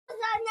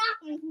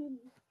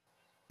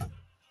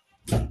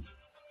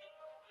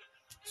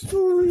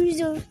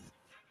Sooza.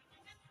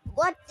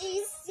 What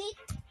is it?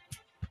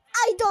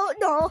 I don't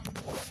know.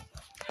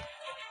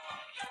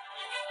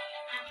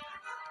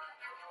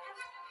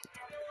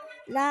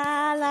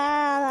 La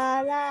la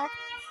la la.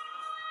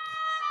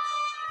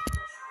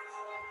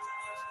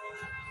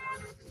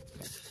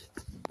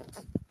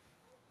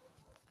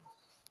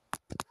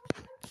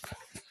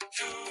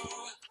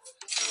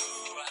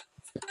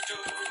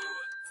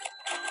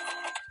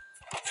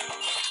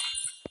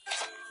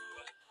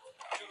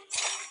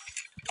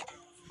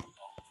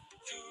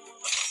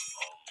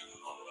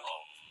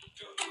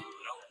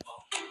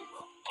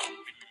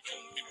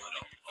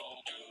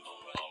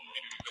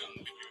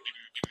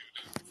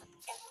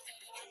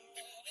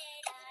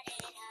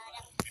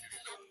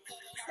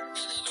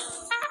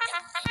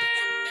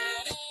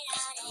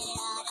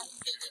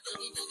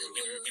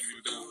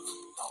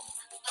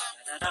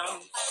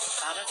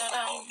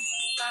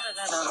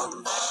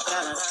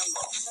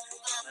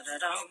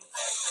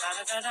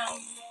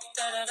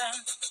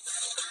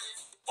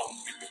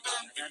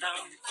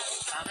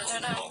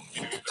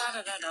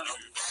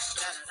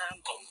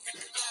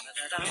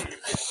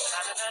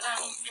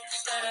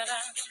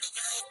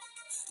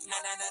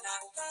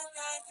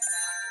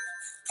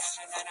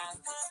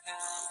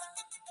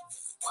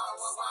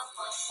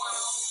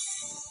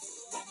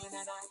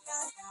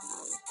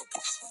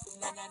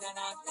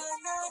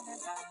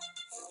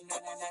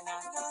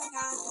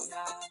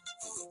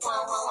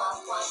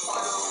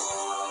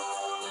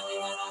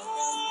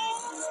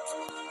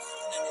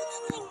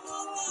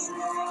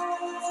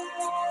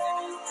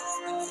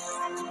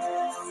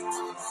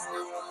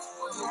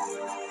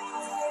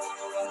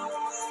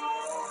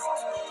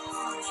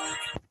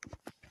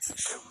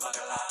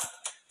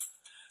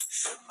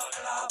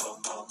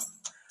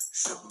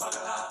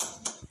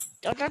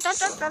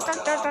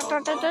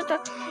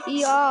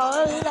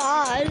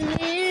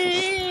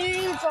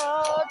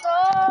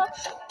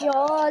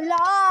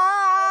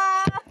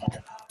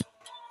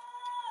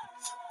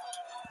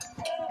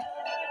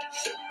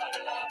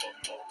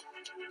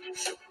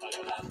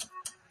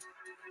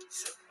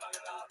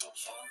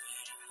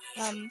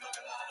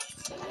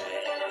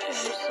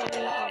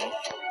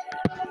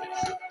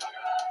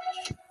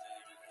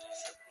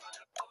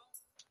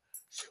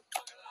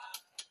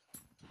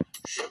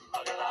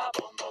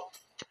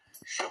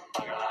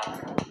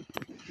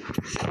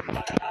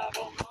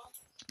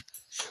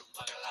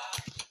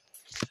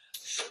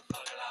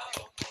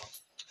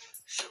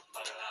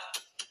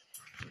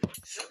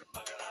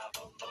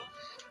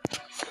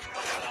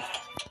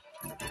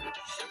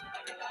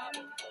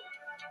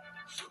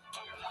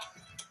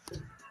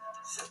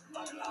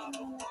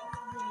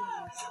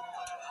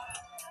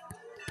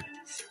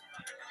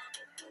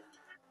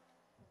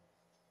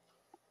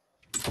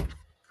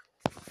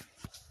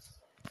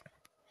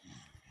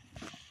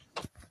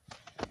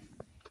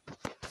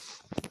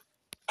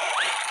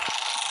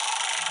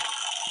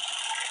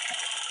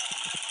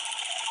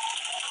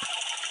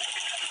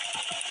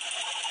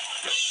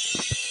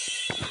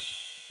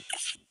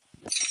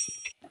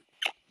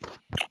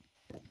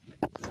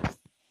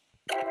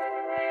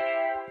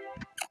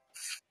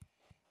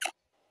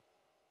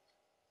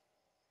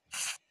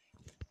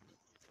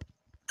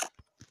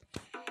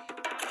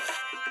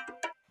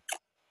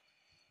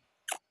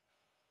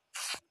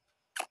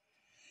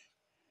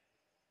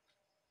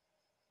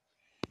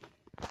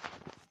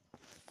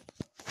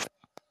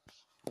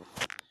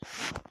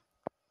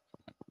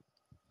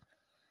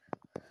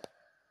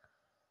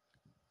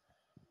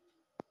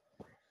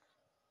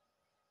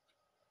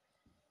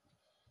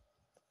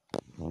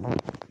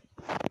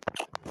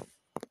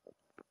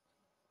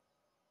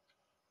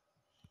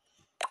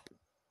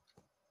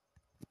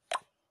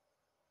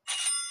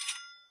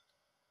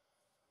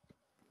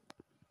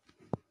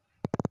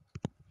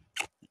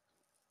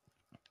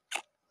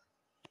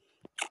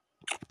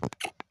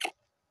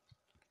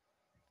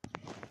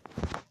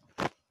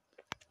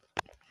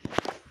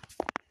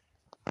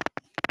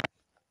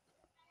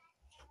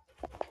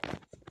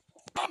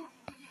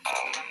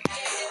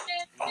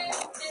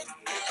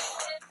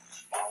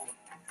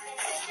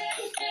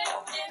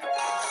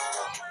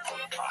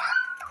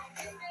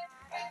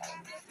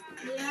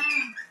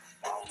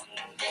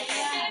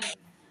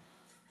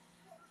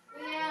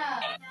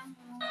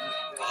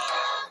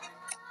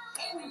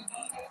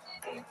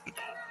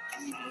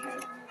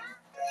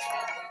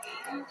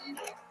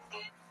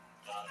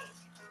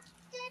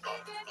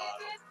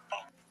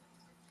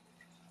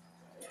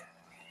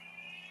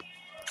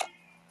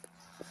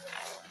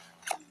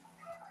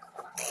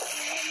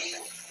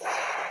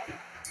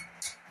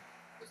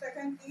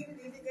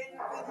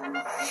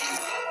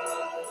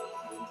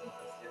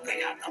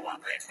 Pick up the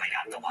wublins, pick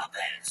up the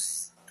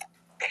wublins.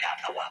 Pick up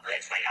the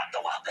wublins, pick up the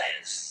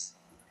wublins.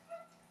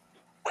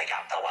 Wake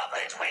up the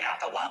wublins, wake up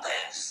the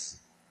wublins.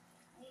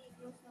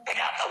 Pick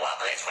up the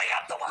wublins, wake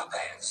up the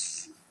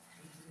wublins.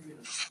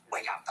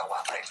 Wake up the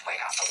wublins,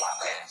 wake up the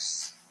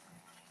wublins.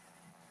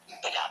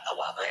 Pick up the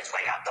wublins,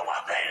 wake up the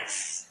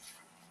wublins.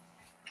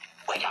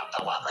 Wake up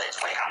the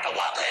wublins, wake up the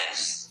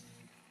wublins.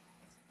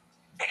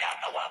 Pick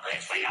up the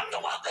wublins, wake up the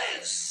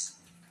wublins.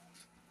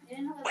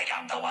 Wake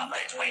up the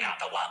wublins, wake up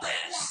the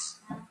wublins.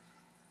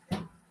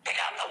 Pick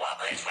up the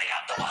wublins, wake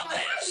up the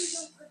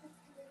wublins.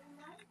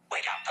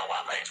 Wake up the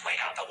wublins,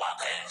 wake up the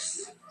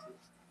wublins.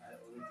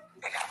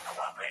 Pick up the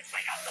wublins,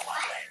 wake up the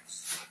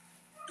wublins.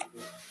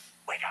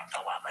 Wake up the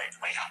wublins,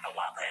 wake up the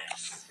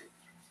wublins.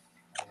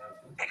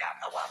 Pick up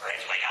the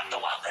wublins, wake up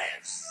the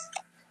wublins.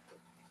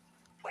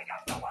 Wake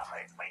up the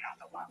wublins, wake up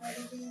the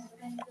wublins.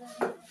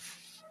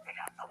 Pick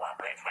up the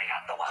wublins, wake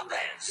up the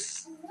wublins.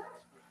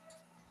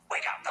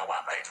 Wake up the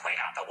wublins, wake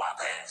up the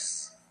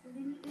wublins.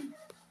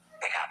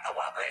 Pick up the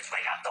wublins,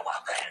 wake up the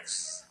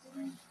wublins.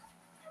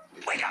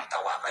 Wake up the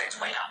wublins,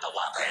 wake up the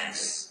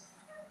wublins.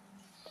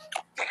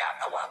 Pick up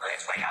the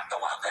wublins, wake up the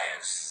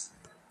wublins.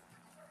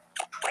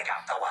 Wake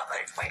up the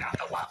wublins, wake up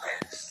the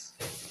wublins.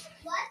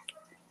 What?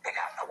 Pick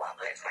up the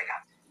wublins, wake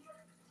up.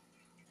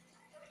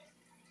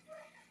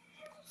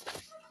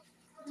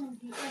 I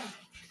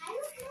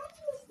don't know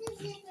who's the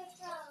zipper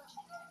from.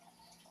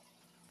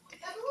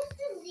 But who's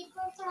the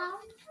zipper from?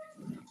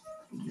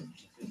 I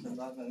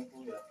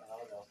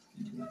don't know who's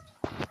the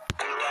from.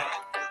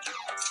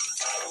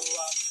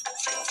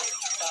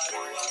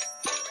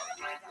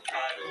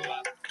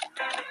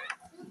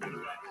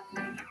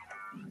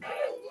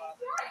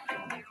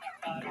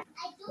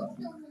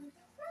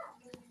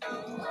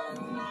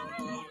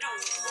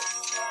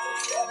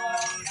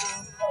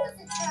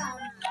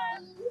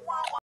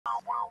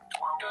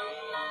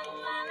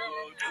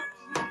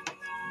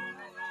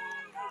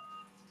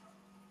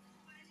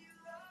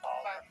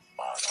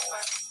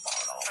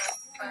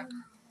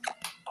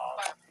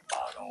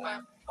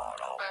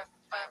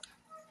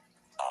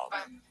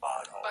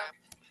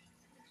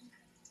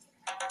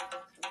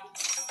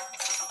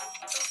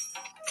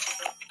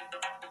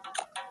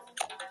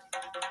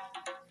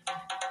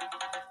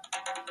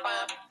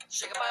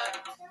 Shake a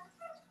bag.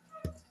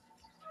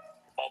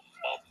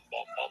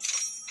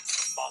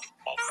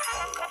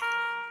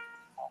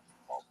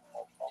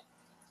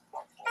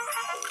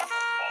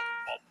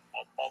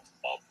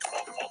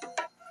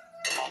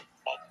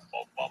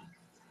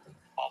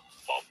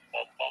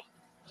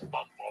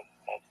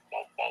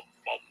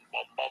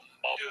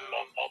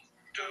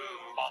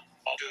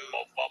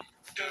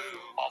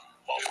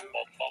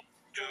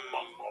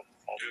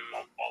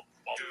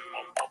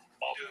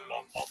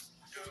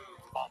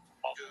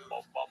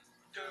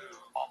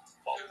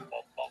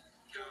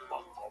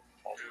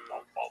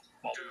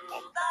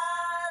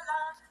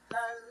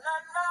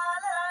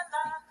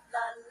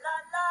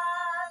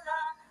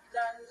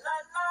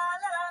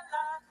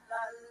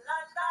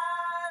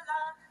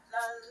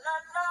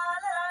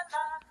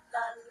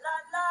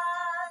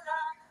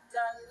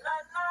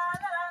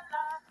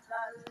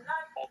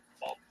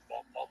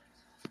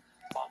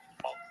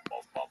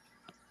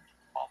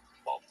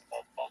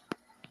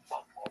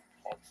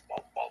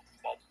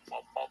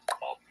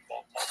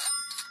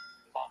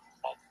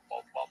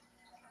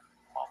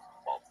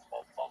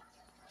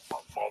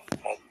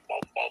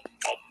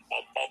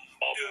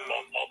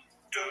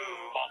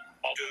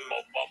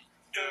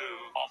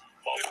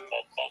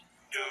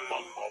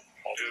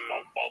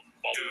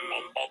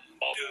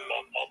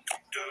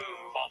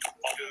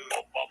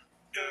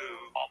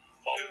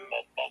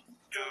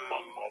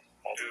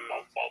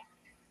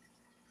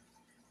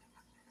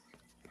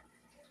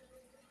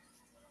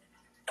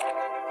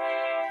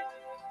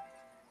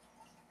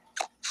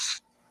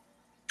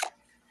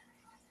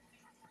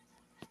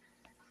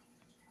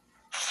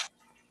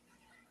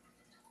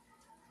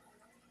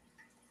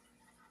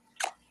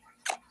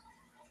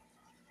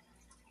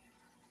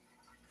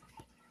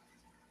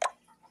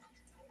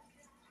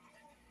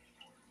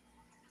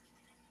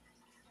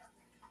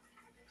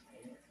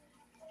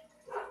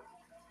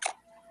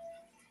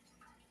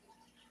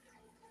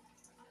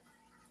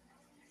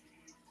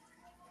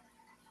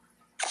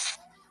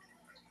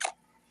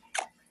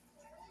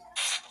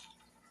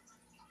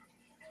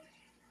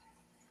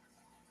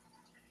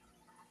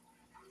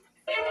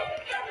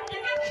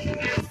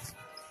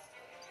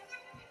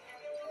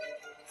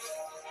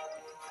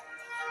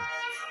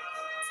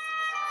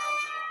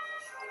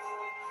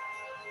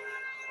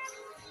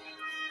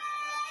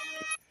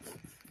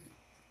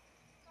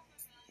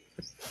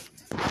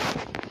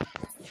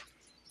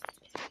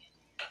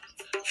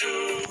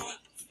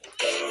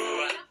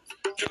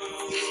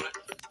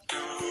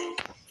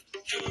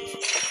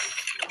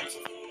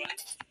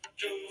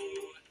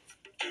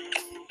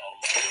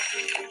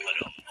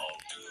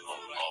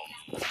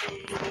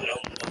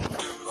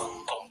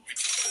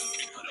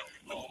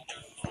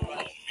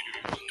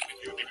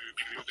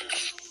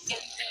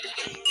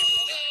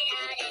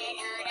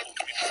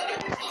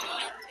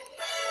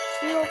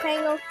 You okay,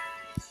 go?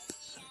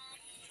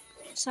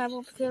 Sabe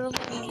porque eu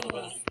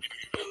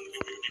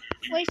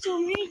Wait for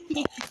me.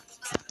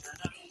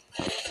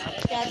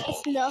 Yeah,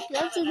 that's enough.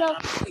 That's enough.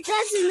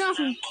 That's enough.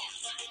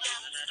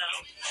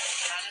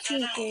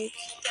 Okay.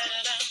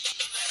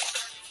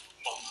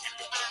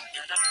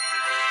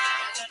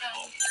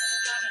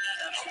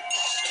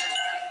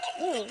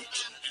 Oh.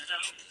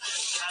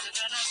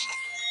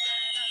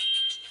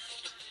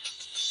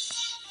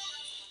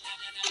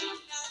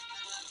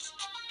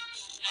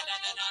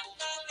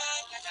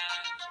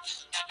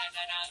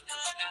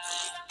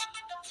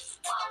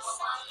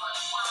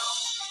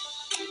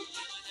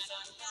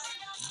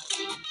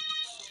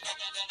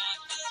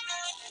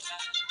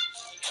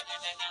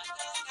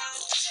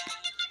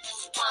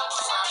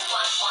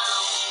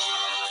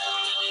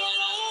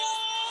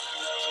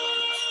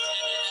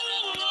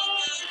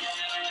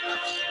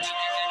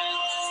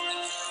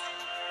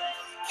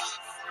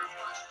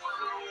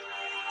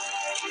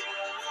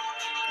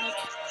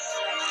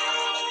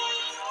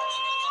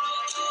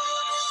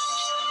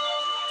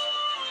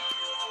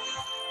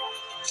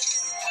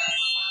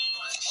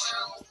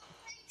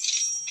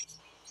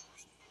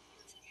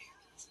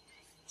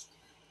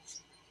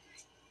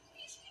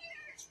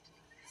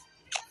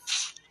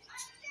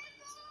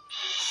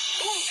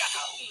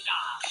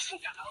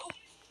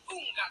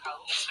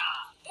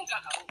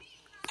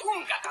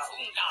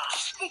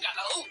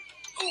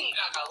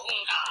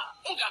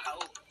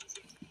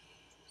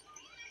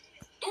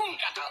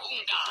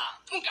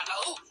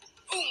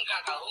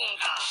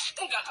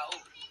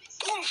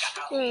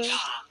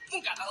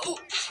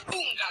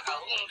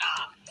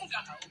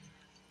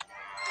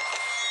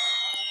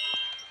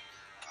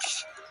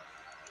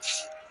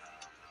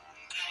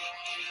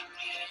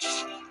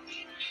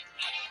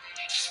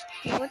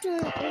 What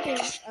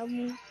is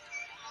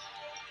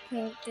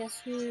can't guess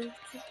who to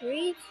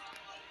breathe?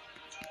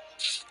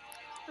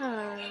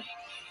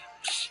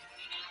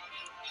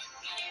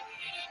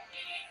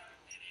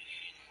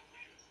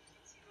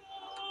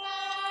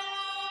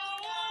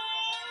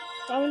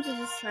 That one's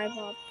just a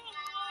cyborg.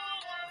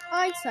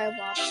 I like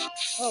cyborg.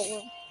 Oh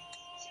well.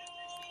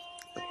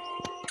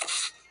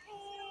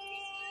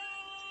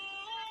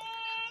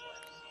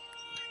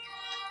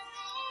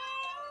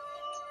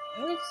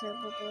 I like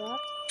cyborg a lot.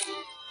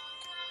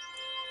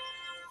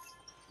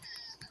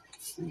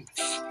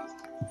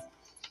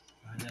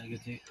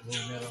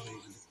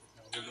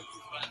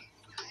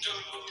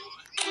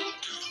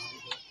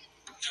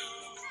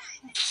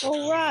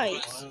 All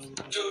right.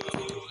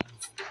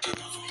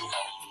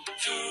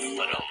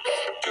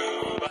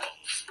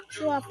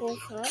 Two apples,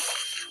 huh?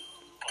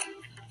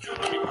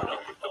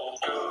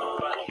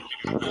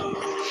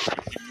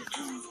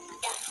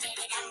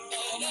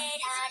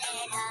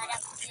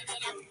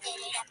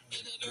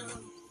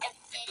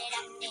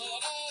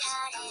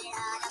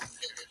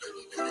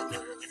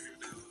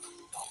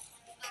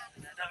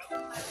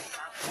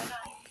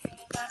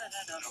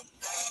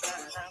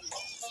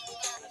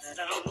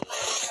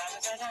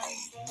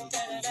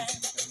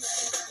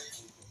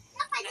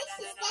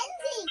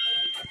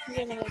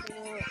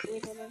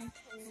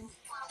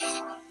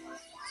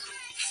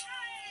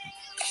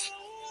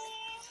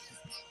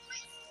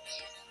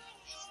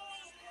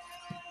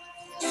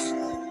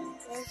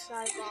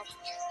 Cyborg.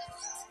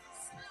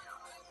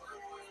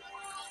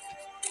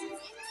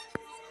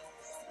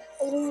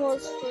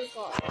 Almost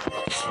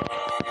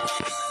forgot.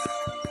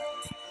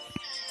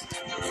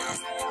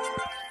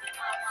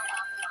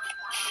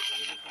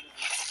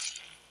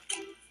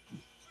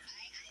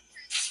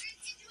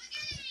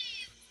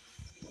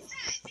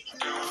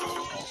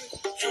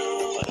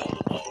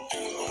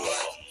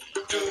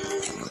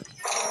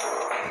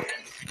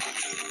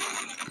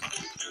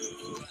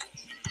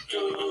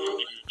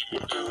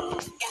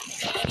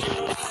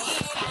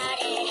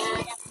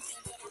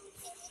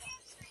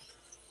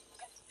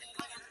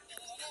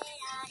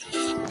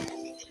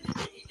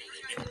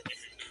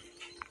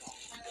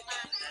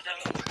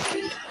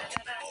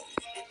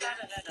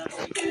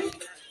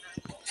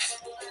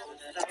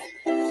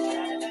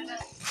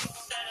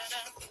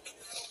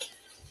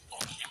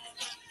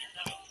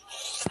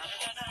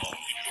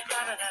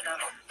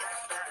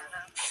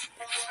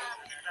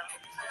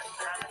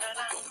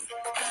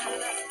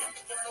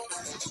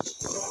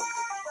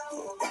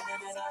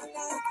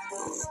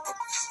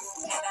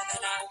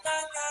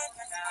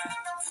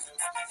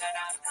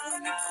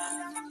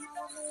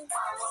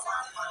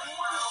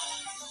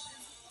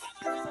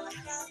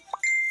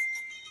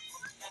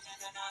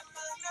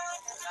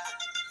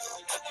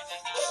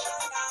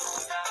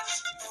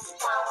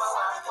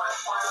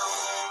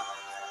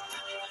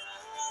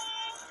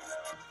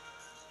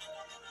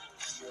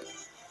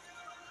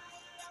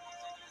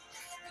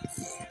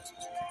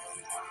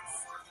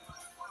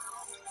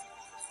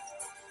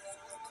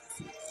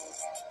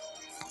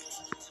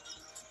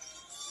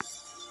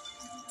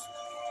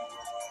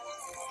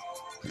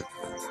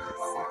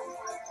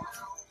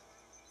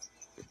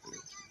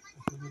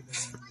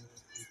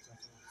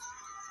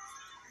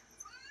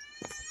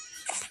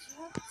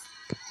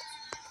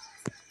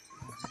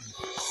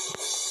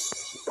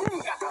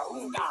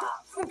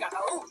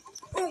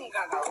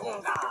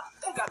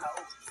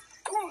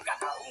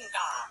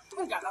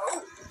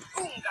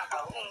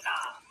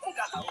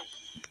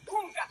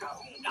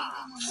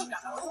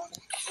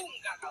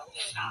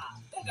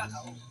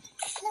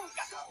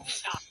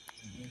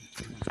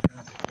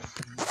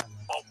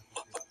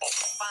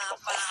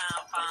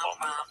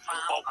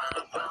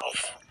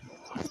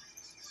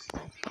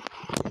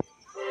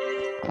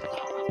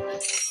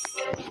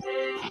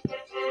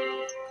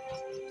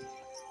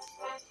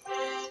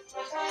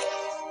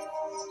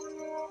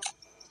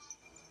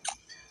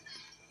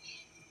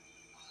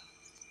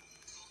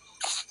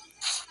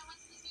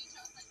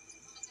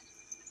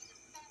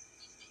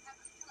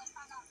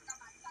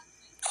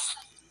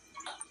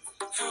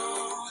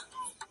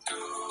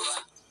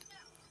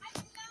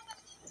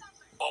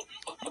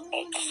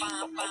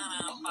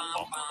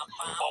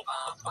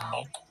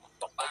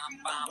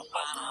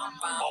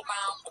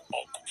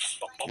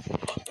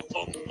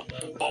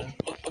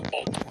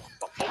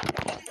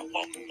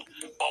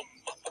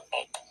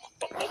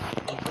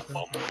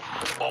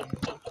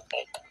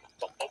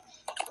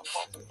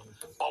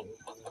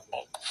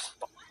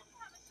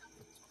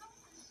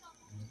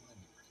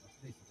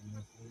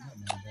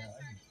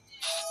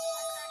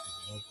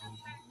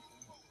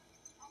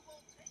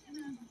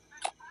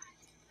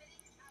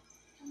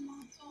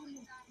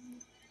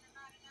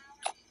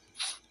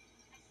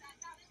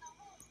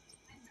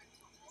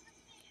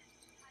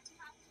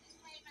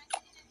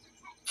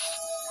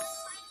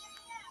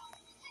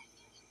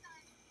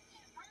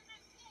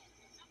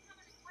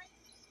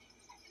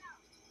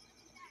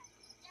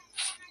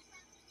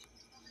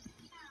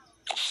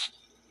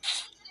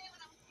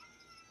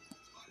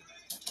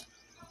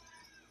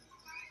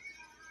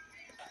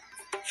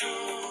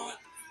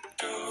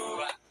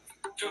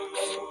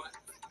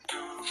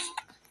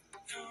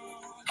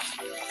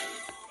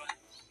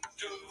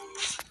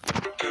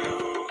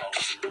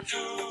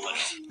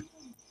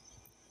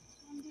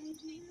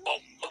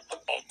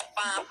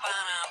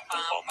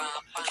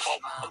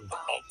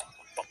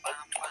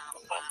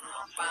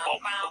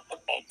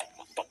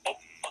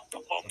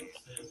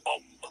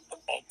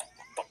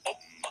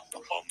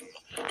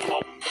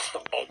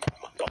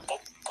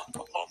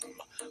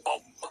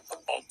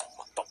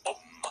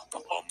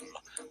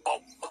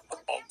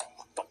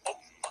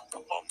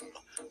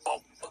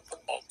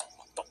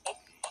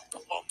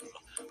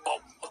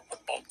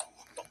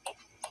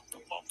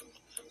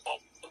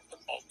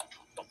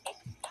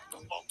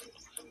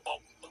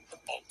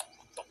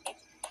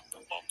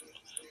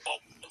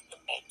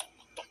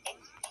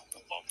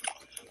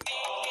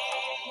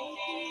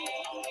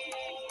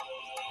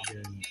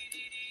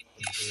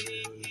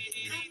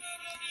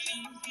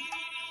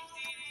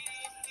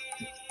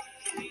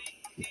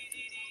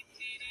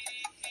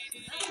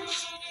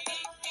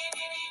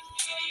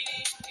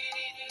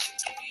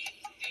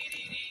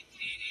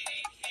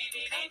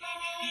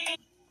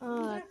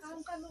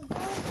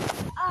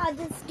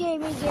 This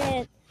game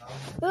again.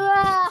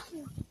 Ah!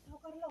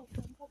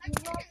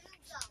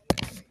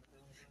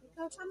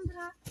 Ikaw,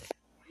 Sandra.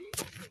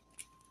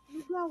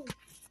 Lugaw.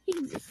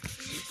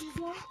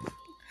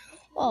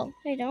 Oh,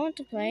 I don't want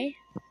to play.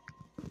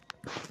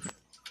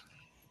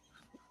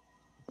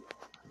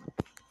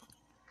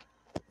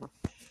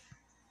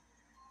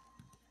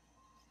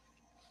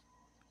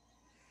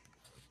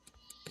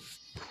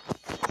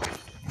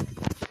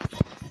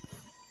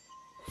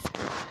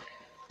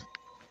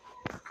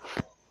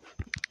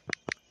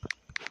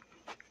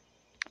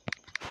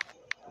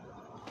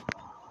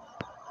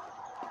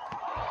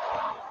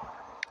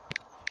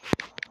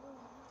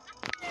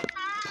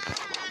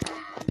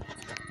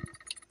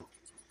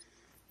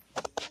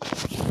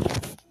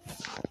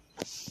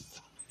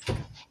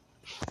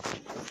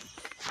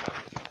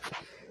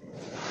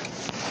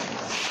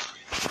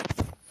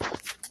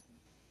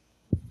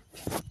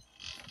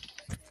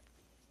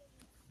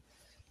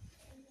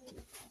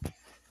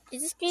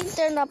 Is the screen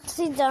turned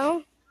upside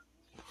down?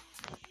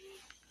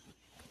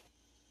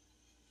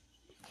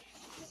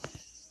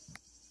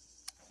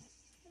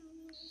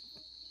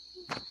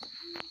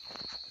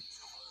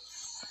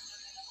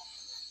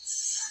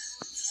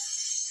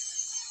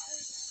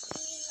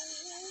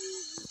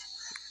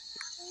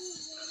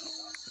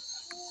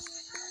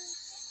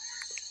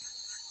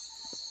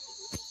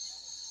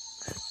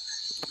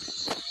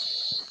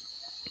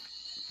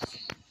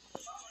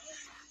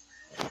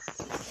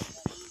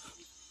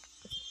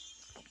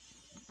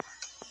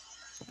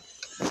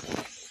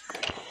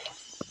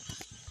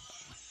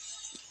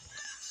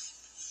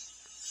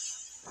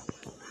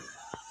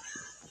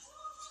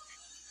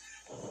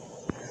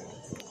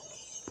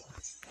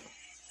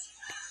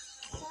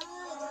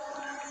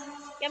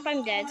 Yep,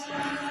 I'm dead.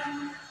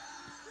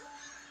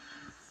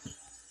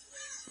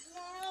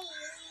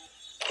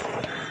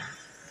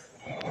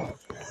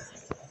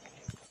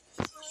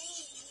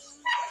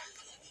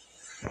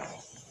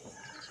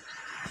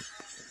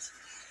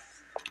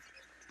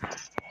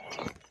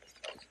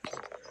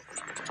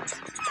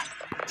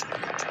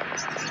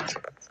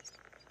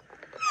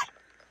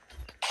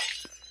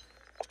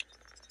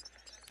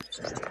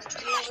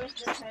 Where's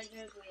the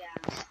charger, Kuya?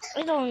 I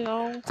don't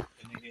know.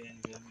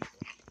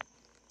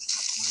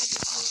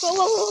 Whoa,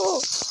 whoa, whoa,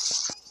 whoa.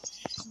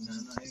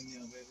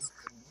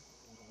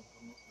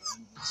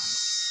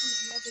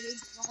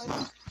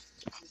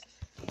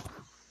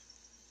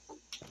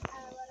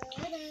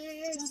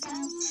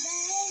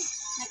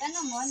 Nag-ano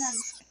mo?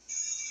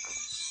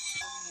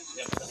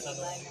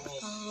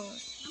 Oh.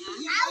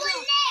 I was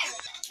there!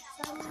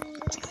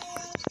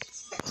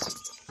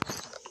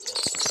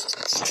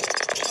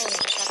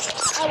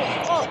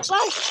 Oh,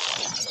 flash!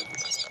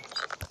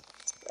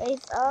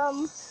 Wait,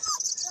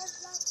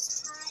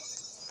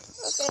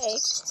 okay.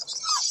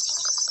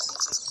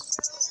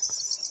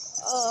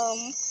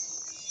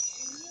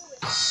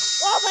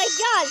 Oh my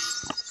god!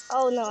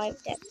 Oh no, I'm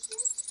dead.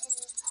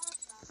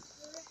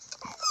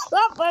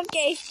 Oh,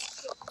 okay.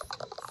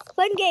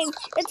 Fun game.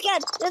 Let's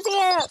get. Let's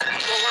get.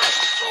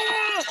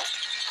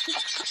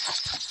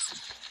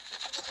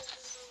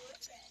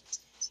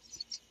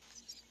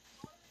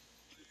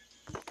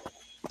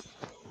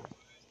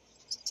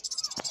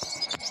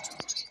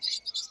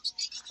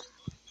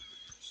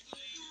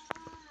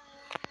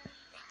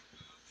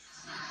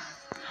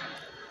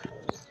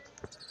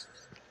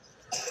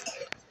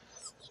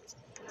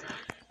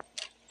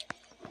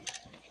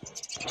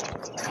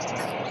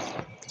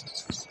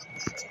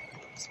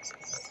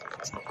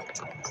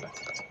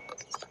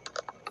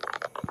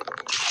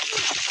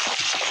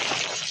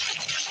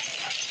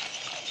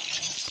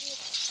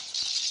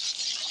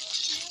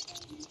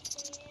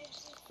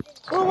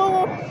 Whoa, whoa,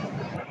 whoa.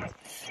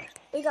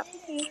 We got.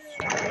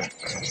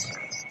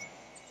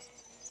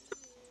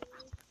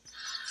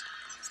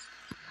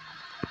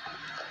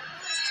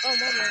 Oh,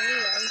 mama,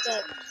 I'm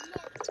dead.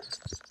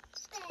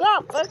 Oh,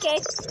 okay.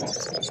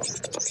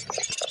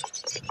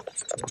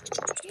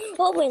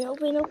 Open,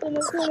 open, open,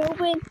 open,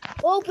 open,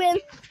 open.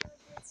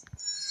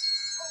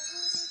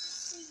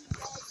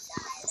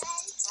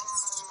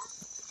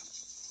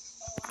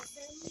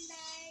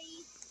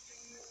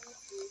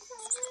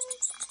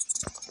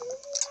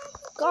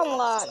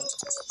 Come on.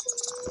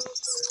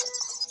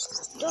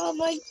 Oh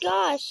my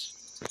gosh.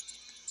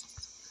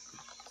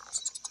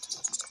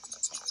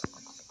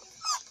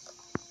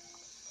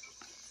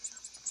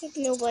 If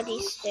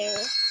nobody's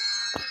there.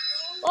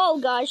 Oh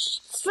gosh.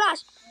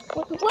 Slash.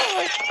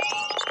 Wait.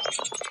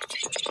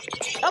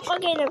 Up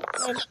again.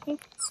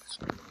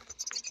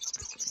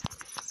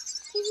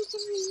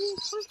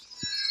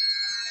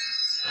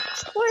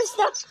 Where's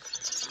the...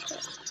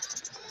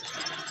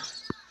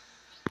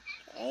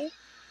 Okay.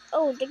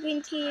 Oh, the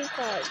green key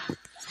card.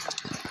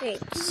 Okay,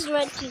 this is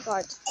red key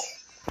card.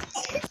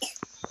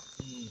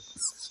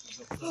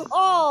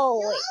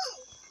 Oh, wait.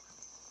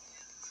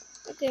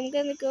 Okay, I'm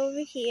gonna go over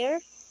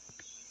here.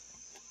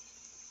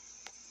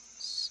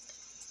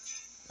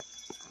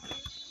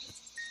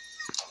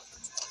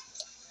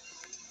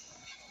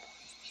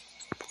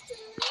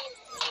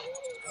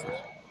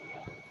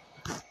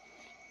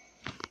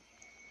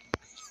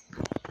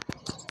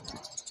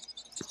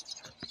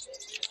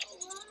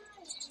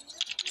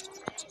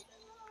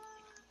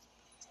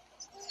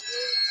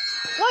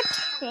 What?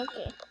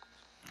 Okay.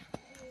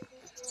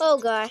 Oh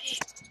gosh.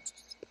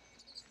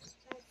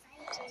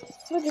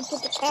 Look at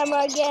the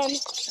camera again.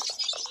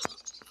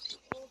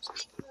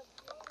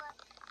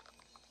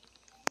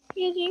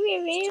 You give me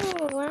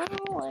real wow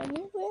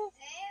anywhere.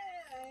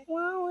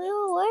 Wow, where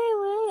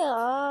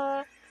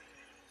are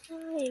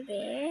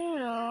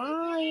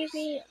you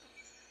been?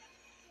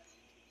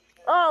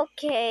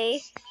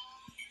 Okay.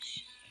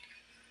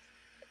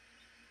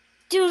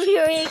 Dude,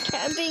 you're in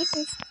camping.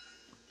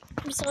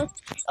 I'm sorry.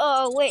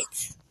 Oh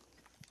wait.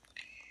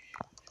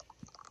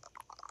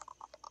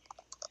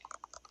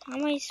 How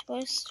am I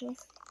supposed to?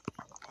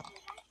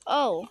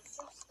 Oh.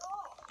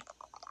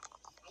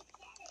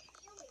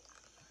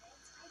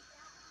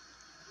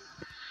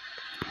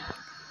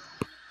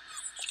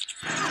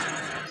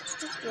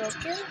 It's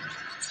broken.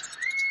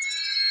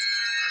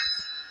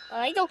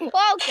 I don't.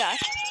 Oh gosh.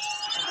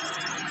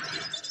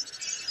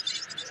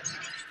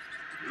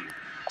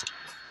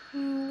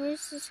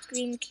 Where's this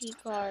green key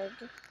card?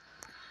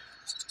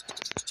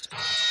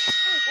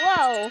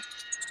 Whoa.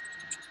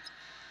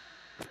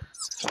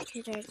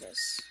 Okay, there it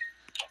is.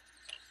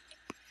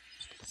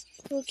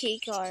 Blue key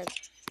card.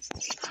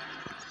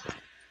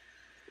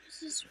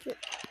 This is.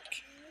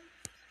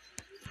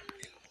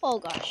 Oh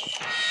gosh.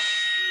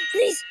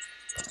 Please.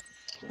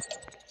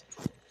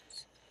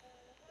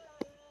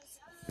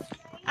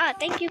 Ah,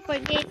 thank you for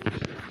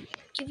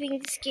giving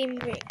this game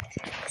break.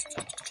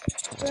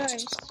 Run,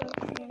 so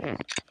close.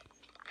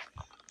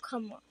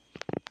 Come on.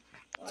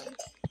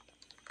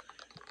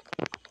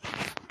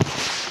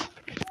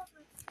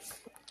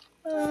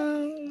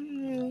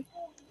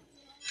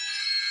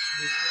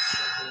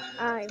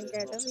 I'm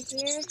dead over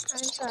here,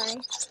 aren't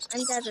I?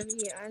 I'm dead over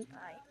here, aren't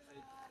I?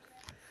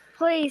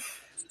 Please.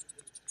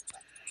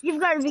 You've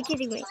got to be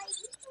kidding me.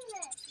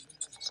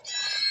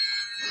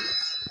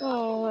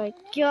 Oh my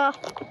god.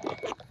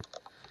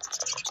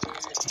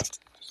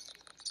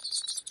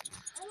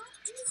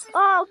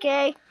 Oh,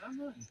 okay.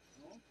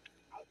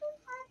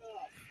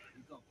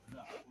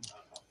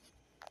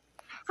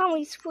 How am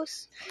I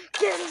supposed to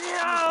get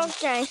it?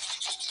 Okay.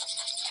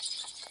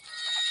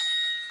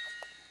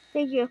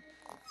 Thank you.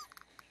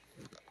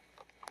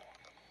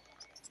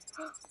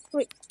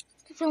 Wait,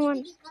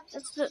 someone.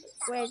 That's the.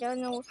 Wait, I don't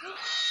know.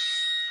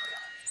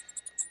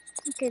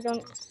 Okay,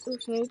 don't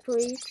lose me,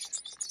 please.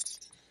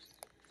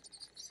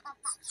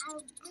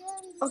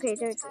 Okay,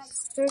 there it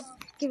is.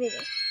 Give me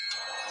this.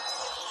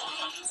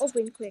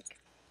 Open quick.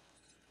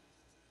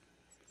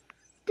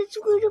 That's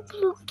where the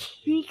blue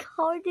key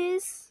card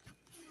is.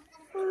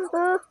 Oh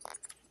no.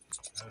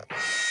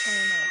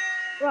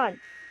 Run.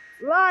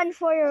 Run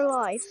for your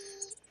life.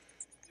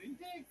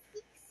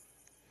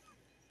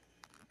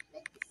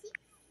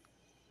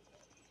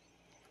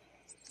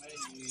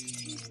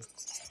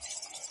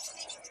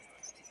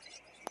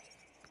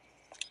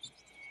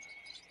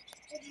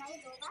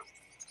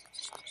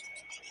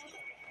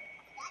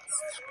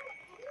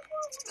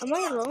 Am I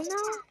alone now?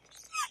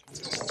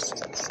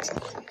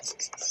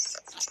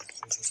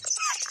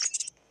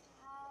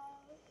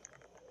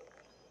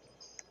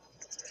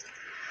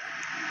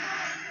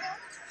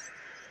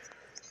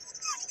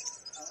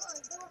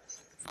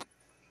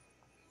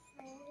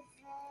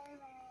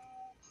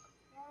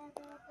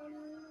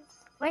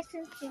 Why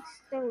isn't he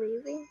still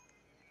leaving?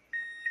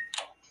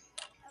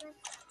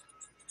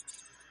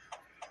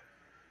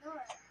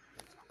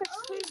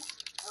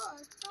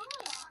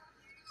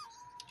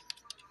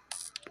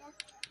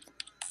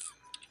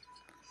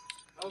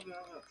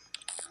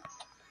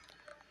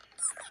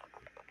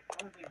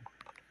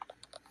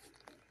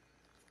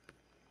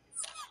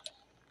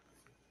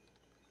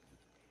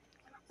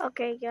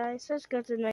 Okay, guys, let's go to the next.